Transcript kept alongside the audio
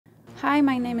Hi,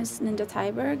 my name is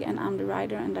Thyberg and I'm the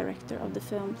writer and director of the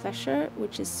film Pleasure,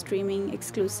 which is streaming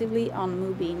exclusively on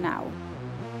MUBI now.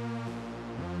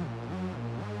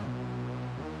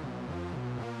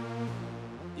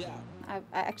 I've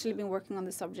actually been working on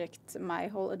the subject my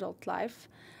whole adult life.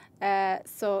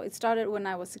 So it started when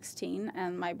I was 16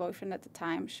 and my boyfriend at the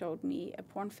time showed me a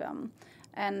porn film.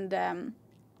 And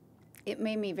it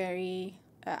made me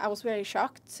I was very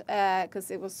shocked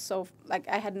because it was so,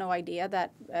 I had no idea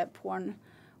that porn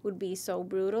would be so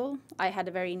brutal. I had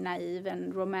a very naive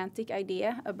and romantic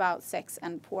idea about sex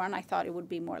and porn. I thought it would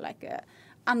be more like a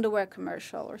underwear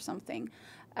commercial or something.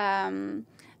 So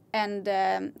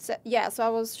I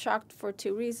was shocked for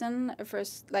two reasons.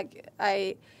 First,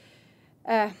 I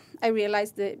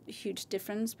realized the huge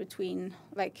difference between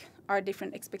our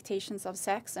different expectations of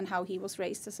sex and how he was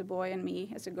raised as a boy and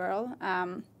me as a girl.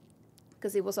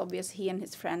 Because it was obvious he and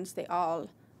his friends, they all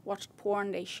watched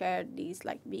porn. They shared these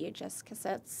VHS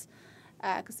cassettes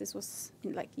because this was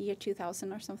in year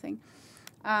 2000 or something.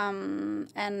 So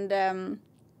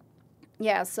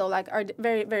our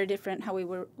very, very different how we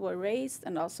were raised,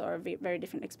 and also our very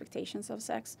different expectations of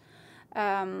sex.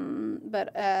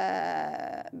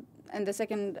 And the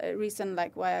second reason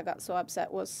why I got so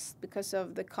upset was because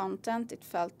of the content. It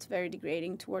felt very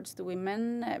degrading towards the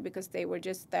women because they were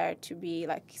just there to be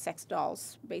sex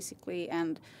dolls, basically,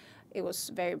 and it was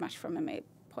very much from a male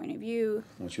point of view.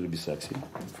 I want you to be sexy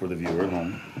for the viewer at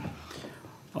home.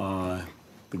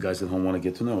 The guys at home want to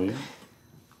get to know you.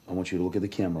 I want you to look at the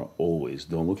camera always.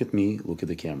 Don't look at me, look at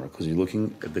the camera, because you're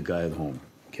looking at the guy at home,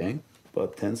 okay?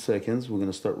 About 10 seconds, we're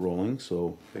going to start rolling,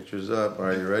 so... Picture's up. All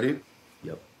right, you ready?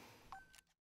 Yep.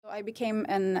 So I became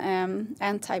an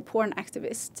anti-porn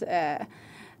activist,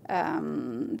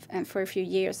 and for a few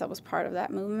years I was part of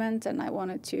that movement, and I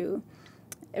wanted to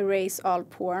erase all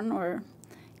porn or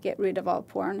get rid of all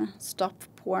porn, stop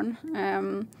porn.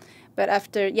 But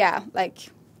after,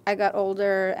 I got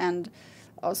older, and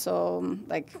also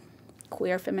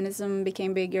queer feminism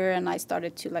became bigger, and I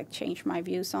started to change my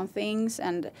views on things,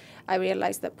 and I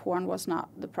realized that porn was not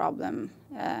the problem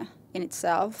in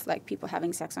itself. People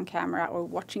having sex on camera or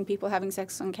watching people having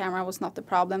sex on camera was not the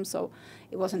problem. So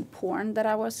it wasn't porn that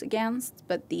I was against,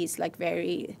 but these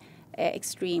very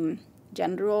extreme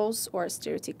gender roles or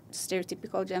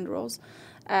stereotypical gender roles.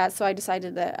 So I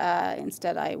decided that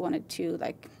instead I wanted to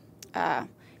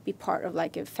be part of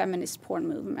a feminist porn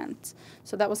movement.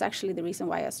 So that was actually the reason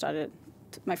why I started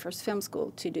my first film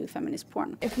school, to do feminist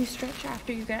porn. If you stretch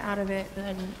after you get out of it,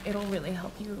 then it'll really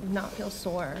help you not feel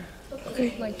sore.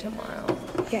 Okay. Tomorrow.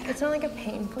 Yeah. It's not a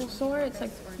painful sore, it's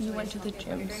you went to the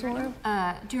gym sore.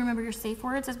 Do you remember your safe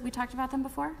words as we talked about them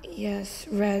before? Yes,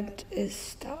 red is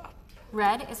stop.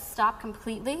 Red is stop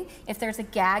completely. If there's a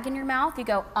gag in your mouth, you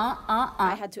go,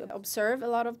 I had to observe a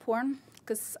lot of porn,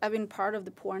 because I've been part of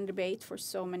the porn debate for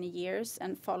so many years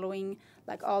and following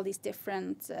all these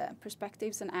different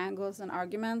perspectives and angles and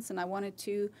arguments, and I wanted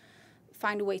to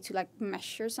find a way to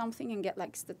measure something and get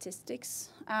statistics.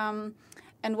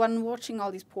 And when watching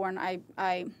all these porn,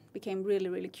 I became really,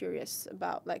 really curious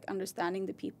about understanding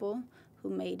the people who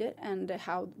made it and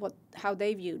how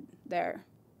they viewed their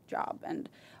job, and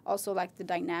also the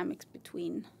dynamics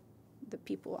between the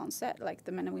people on set,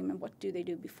 the men and women. What do they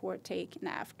do before, take, and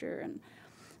after? And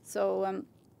so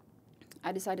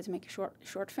I decided to make a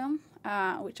short film,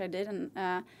 which I did, and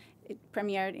it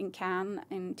premiered in Cannes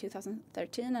in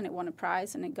 2013, and it won a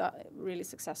prize, and it got really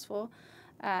successful.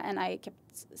 And I kept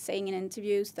saying in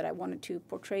interviews that I wanted to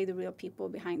portray the real people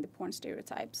behind the porn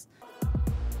stereotypes.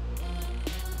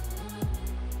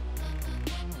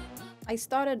 I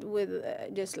started with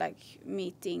just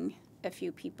meeting a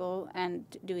few people and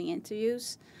doing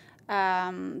interviews,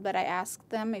 but I asked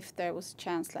them if there was a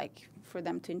chance for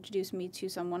them to introduce me to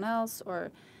someone else,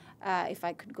 or if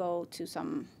I could go to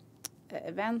some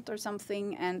event or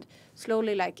something. And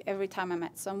slowly, every time I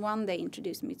met someone, they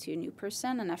introduced me to a new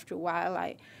person, and after a while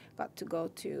I got to go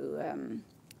to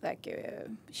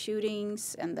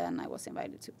shootings, and then I was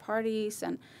invited to parties,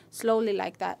 and slowly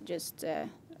that just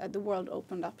the world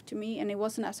opened up to me, and it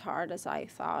wasn't as hard as I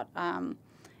thought.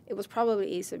 It was probably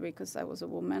easier because I was a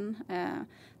woman,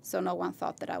 so no one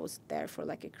thought that I was there for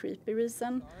a creepy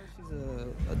reason.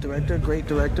 She's a director, great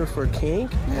director for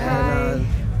Kink. Hi, And,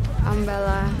 I'm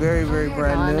Bella. very, very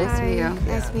brand new. Nice to meet you.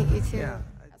 Nice to meet you too. Yeah.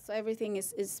 So everything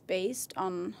is based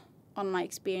on my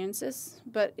experiences,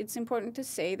 but it's important to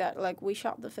say that we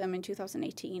shot the film in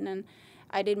 2018, and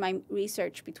I did my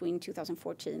research between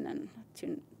 2014 and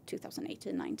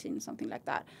 2018, 19, something like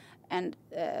that. And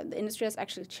the industry has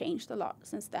actually changed a lot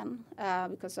since then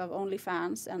because of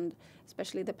OnlyFans, and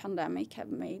especially the pandemic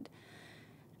have made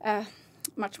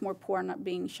much more porn not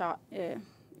being shot you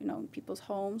know, in people's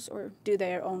homes or do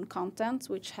their own content,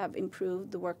 which have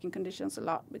improved the working conditions a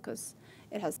lot because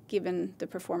it has given the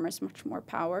performers much more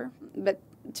power. But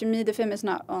to me, the film is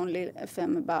not only a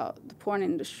film about the porn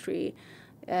industry.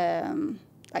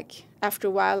 Like after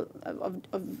a while of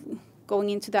going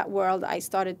into that world, I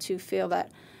started to feel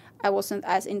that I wasn't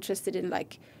as interested in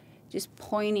like just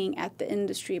pointing at the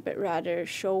industry, but rather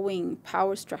showing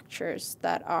power structures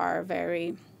that are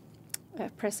very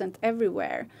present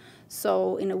everywhere.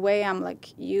 So in a way, I'm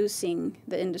like using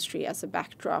the industry as a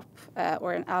backdrop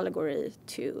or an allegory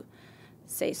to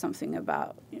say something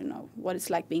about, you know, what it's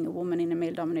like being a woman in a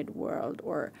male-dominated world,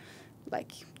 or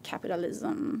like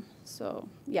capitalism. So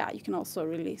yeah, you can also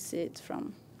really see it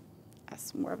from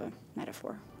as more of a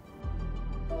metaphor.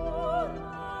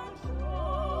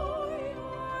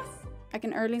 Like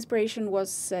an early inspiration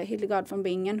was Hildegard von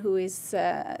Bingen, who is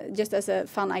just as a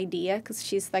fun idea, because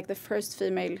she's like the first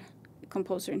female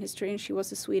composer in history, and she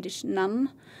was a Swedish nun.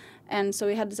 And so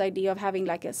we had this idea of having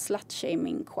like a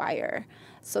slut-shaming choir.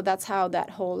 So that's how that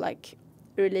whole like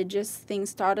religious thing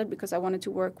started, because I wanted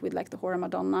to work with like the Hora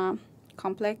Madonna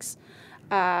complex,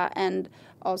 and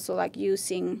also like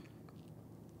using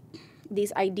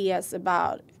these ideas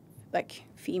about like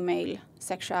female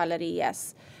sexuality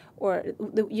as, or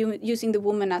using the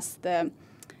woman as the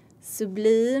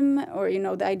sublime, or, you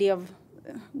know, the idea of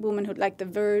womanhood, like the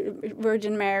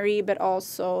Virgin Mary, but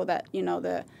also that, you know,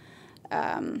 the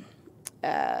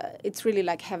it's really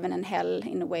like heaven and hell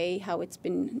in a way, how it's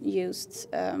been used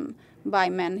by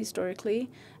men historically.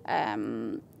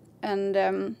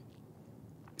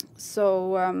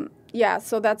 Yeah,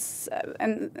 so that's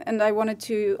and I wanted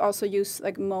to also use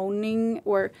like moaning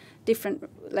or different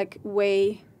like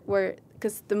way where,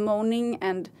 because the moaning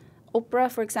and opera,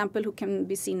 for example, who can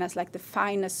be seen as like the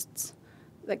finest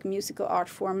like musical art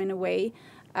form in a way,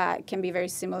 can be very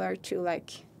similar to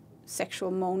like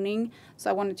sexual moaning. So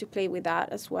I wanted to play with that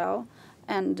as well.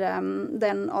 And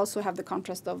then also have the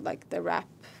contrast of like the rap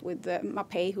with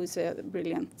Mapei, who's a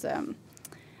brilliant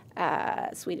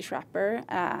Swedish rapper,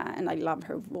 and I love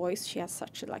her voice. She has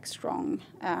such a like strong,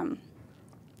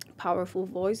 powerful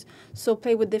voice. So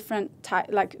play with different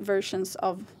like versions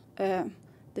of the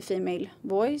female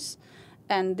voice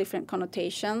and different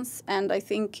connotations. And I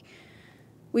think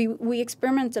we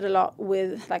experimented a lot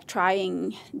with like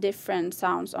trying different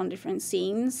sounds on different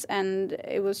scenes, and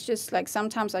it was just like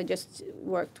sometimes I just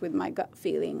worked with my gut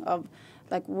feeling of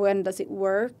like when does it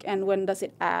work and when does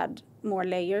it add more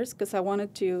layers, because I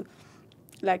wanted to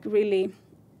like really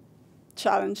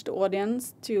challenge the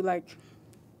audience to like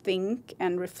think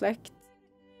and reflect.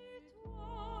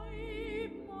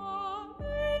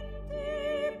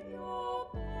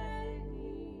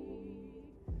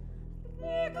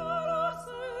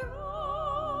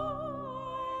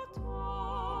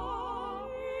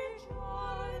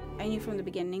 I knew from the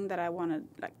beginning that I wanted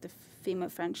like the female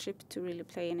friendship to really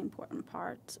play an important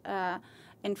part.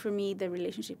 And for me, the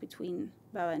relationship between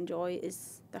Bella and Joy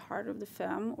is the heart of the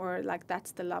film, or like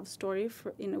that's the love story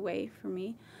in a way for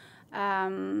me.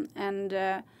 I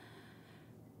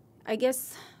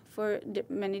guess for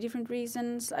many different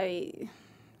reasons.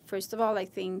 First of all, I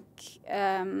think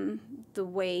the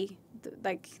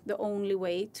only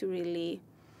way to really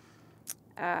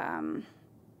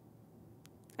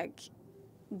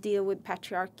deal with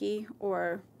patriarchy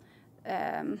or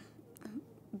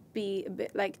be a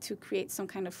bit like to create some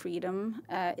kind of freedom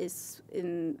is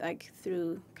in like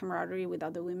through camaraderie with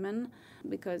other women,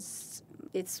 because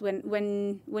it's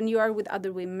when you are with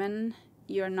other women,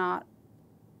 you're not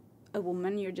a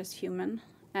woman, you're just human.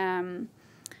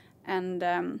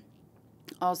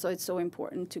 Also it's so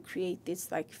important to create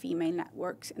this like female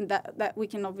networks, and that we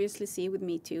can obviously see with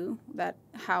Me Too, that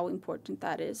how important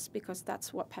that is, because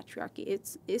that's what patriarchy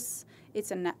is.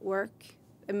 It's a network,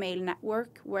 a male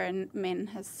network where men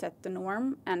has set the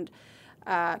norm and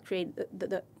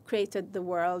created the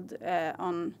world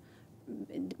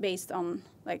based on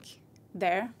like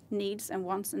their needs and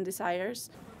wants and desires.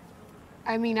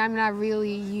 I mean, I'm not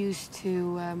really used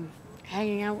to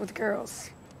hanging out with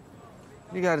girls.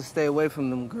 You gotta stay away from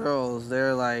them girls.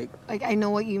 They're like... Like, I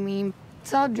know what you mean.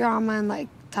 It's all drama and, like,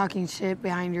 talking shit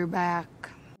behind your back.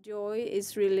 Joy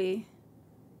is really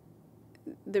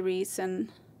the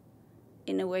reason,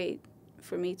 in a way,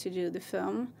 for me to do the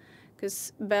film.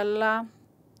 Because Bella,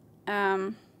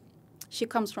 she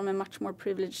comes from a much more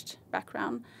privileged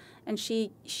background. And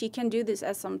she can do this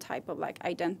as some type of, like,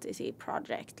 identity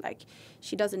project. Like,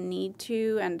 she doesn't need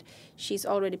to, and she's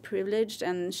already privileged,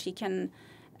 and she can...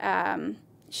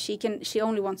 she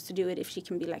only wants to do it if she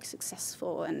can be like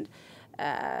successful and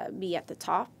be at the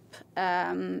top.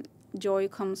 Joy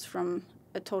comes from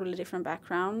a totally different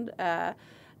background,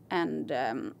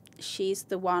 and she's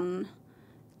the one,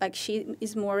 like she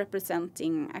is more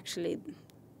representing actually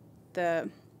the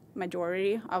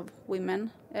majority of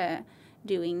women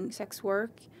doing sex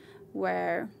work,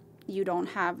 where you don't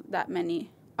have that many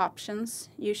options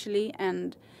usually,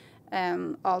 and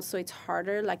also it's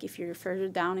harder, like if you're further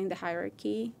down in the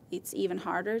hierarchy, it's even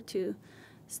harder to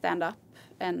stand up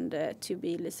and to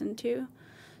be listened to.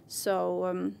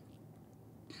 So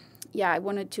yeah, I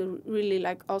wanted to really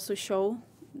like also show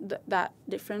that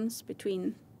difference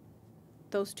between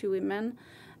those two women,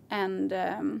 and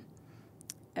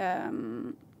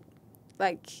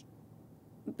like,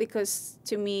 because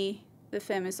to me the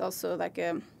film is also like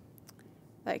a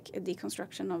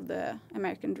deconstruction of the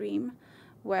American dream,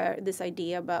 where this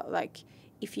idea about like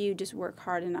if you just work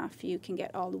hard enough you can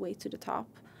get all the way to the top,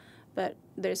 but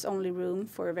there's only room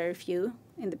for very few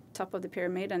in the top of the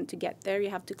pyramid, and to get there you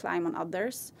have to climb on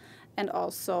others. And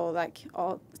also like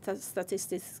all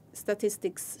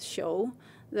statistics show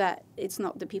that it's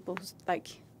not the people who's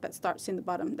like that starts in the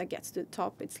bottom that gets to the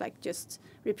top. It's like just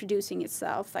reproducing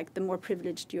itself. Like the more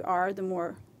privileged you are, the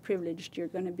more privileged you're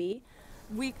going to be.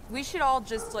 We should all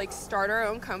just like start our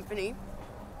own company,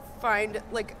 find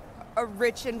like a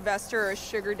rich investor or a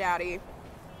sugar daddy,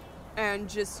 and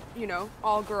just, you know,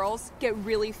 all girls get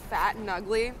really fat and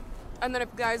ugly, and then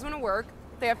if guys want to work,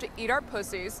 they have to eat our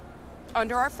pussies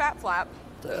under our fat flap.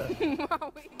 I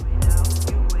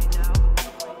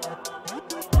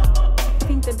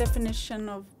think the definition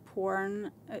of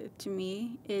porn to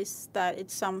me is that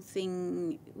it's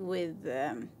something with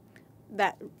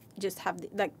that just have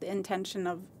the intention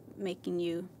of making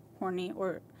you horny,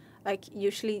 or like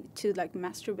usually to like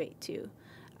masturbate to.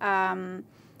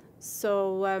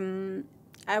 So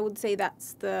I would say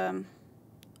that's the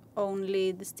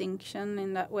only distinction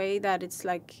in that way, that it's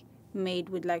like made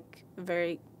with like a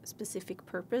very specific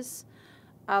purpose.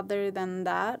 Other than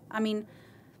that, I mean,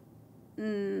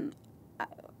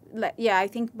 yeah, I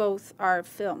think both are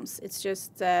films. It's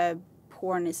just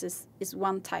porn is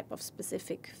one type of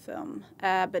specific film,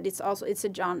 but it's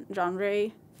a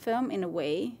genre film in a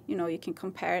way. You know, you can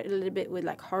compare it a little bit with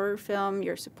like horror film.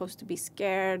 You're supposed to be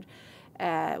scared.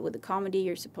 With a comedy,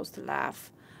 you're supposed to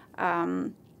laugh.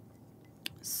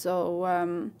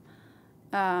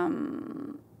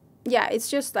 Yeah, it's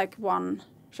just like one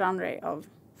genre of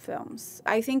films.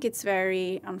 I think it's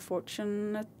very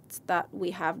unfortunate that we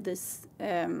have this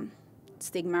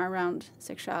stigma around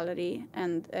sexuality,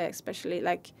 and especially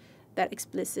like that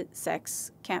explicit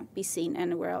sex can't be seen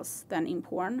anywhere else than in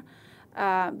porn,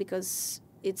 because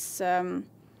it's a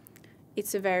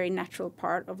very natural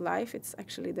part of life. It's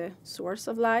actually the source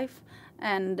of life,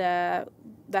 and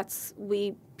that's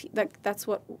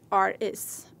what art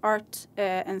is. Art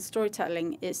and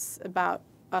storytelling is about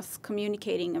us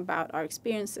communicating about our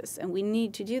experiences, and we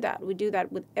need to do that. We do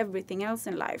that with everything else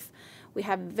in life. We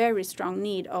have very strong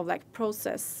need of like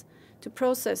process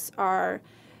our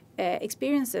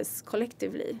experiences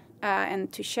collectively,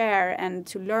 and to share and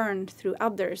to learn through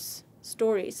others'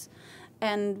 stories.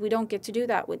 And we don't get to do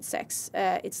that with sex.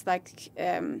 It's like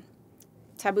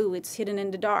taboo. It's hidden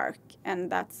in the dark,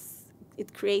 and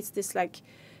it creates this like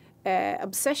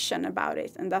obsession about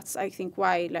it. And that's, I think,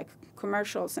 why like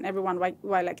commercials and everyone,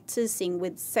 why like teasing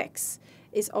with sex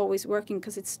is always working,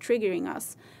 because it's triggering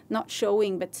us. Not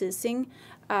showing, but teasing.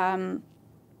 And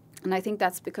I think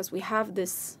that's because we have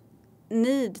this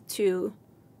need to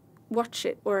watch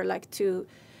it, or like to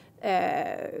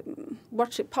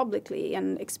watch it publicly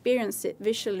and experience it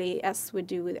visually as we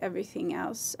do with everything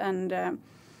else. And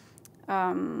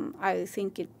I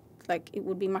think it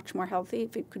would be much more healthy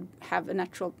if it could have a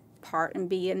natural part and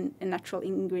be a natural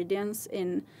ingredients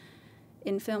in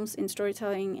films, in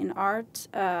storytelling, in art.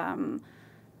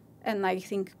 And I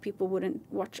think people wouldn't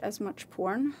watch as much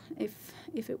porn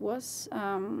if it was.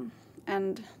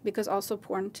 And because also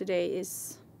porn today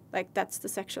is like, that's the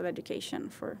sexual education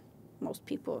for most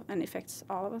people, and affects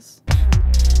all of us.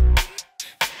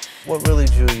 What really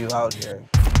drew you out here?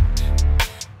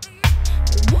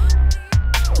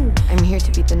 I'm here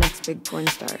to be the next big porn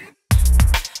star.